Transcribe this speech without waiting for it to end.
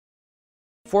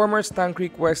Former Stann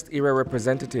Creek West area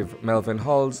representative Melvin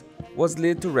Hulse was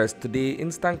laid to rest today in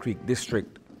Stann Creek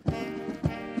District.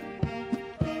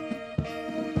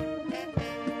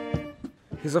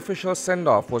 His official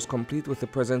send-off was complete with the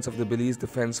presence of the Belize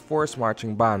Defense Force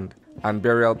marching band and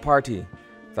burial party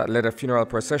that led a funeral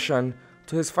procession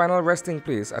to his final resting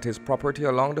place at his property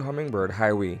along the Hummingbird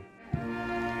Highway.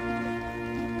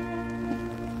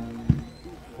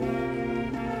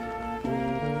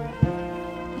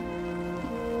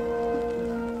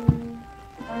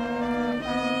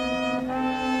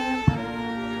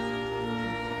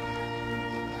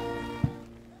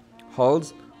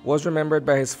 Hulse was remembered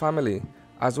by his family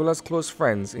as well as close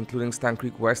friends, including Stann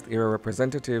Creek West area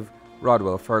representative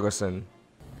Rodwell Ferguson.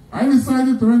 I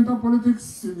decided to enter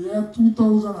politics in the year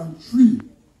 2003.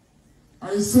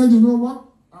 I said, you know what,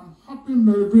 I'm happy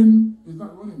Melvin is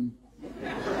not running.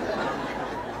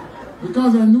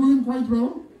 Because I knew him quite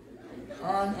well,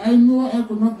 and I know I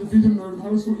could not defeat him Melvin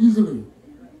Hulse so easily.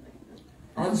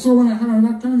 And so when I had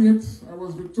another candidate, I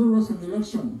was victorious in the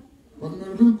election. But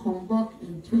Melvin came back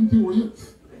in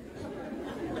 2008,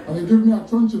 and he gave me a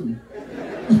truncheon.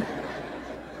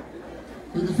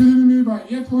 He defeated me by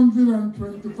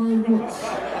 825 votes.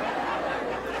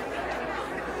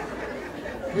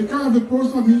 Because of the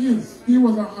person he is, he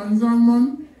was a hands-on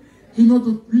man. He knew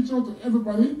to reach out to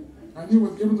everybody, and he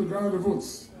was able to garner the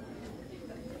votes.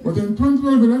 But in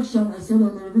 2012 election, I said, well,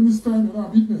 Melvin, this time you're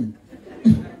not beat me.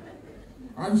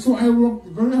 And so I worked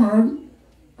very hard,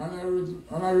 and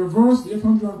I reversed the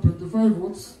 825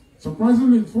 votes.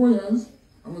 Surprisingly, in 4 years,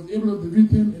 I was able to defeat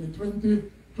him in the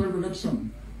 2012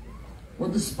 election.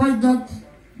 But despite that,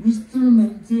 we still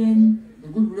maintain a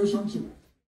good relationship.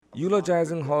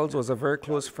 Eulogizing Hulse was a very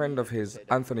close friend of his,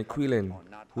 Anthony Quillen,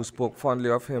 who spoke fondly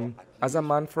of him as a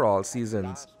man for all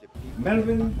seasons.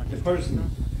 Melvin, the person.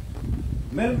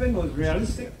 Melvin was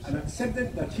realistic and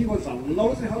accepted that he was a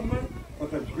lousy husband,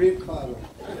 but a great father.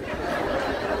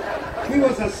 He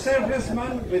was a selfless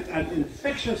man with an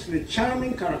infectiously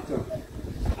charming character,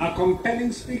 a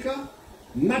compelling speaker,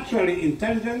 naturally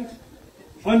intelligent,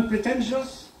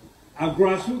 unpretentious, a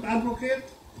grassroots advocate,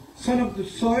 son of the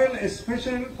soil,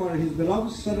 especially for his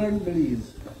beloved southern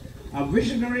Belize, a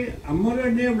visionary, a mother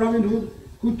named Robin Hood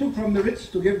who took from the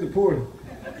rich to give the poor.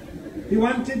 He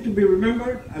wanted to be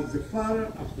remembered as the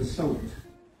father of the South.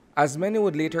 As many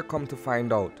would later come to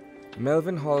find out,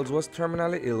 Melvin Hulse was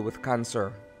terminally ill with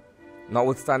cancer.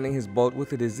 Notwithstanding his bout with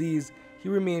the disease, he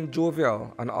remained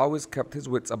jovial and always kept his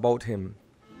wits about him.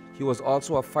 He was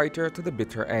also a fighter to the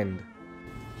bitter end.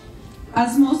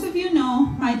 As most of you know,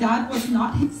 my dad was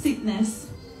not his sickness,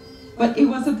 but it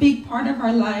was a big part of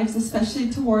our lives, especially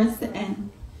towards the end.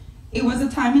 It was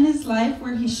a time in his life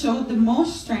where he showed the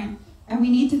most strength, and we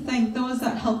need to thank those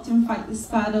that helped him fight this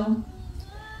battle.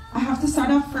 I have to start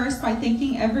off first by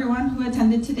thanking everyone who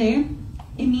attended today.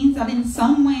 It means that in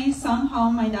some way, somehow,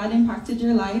 my dad impacted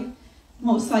your life,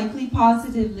 most likely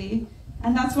positively,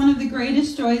 and that's one of the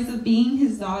greatest joys of being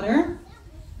his daughter.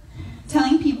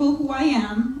 Telling people who I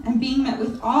am and being met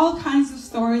with all kinds of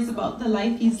stories about the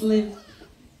life he's lived.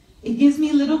 It gives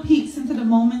me little peeks into the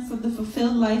moments of the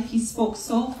fulfilled life he spoke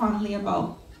so fondly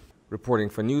about. Reporting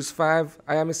for News 5,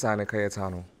 I am Isani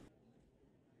Cayetano.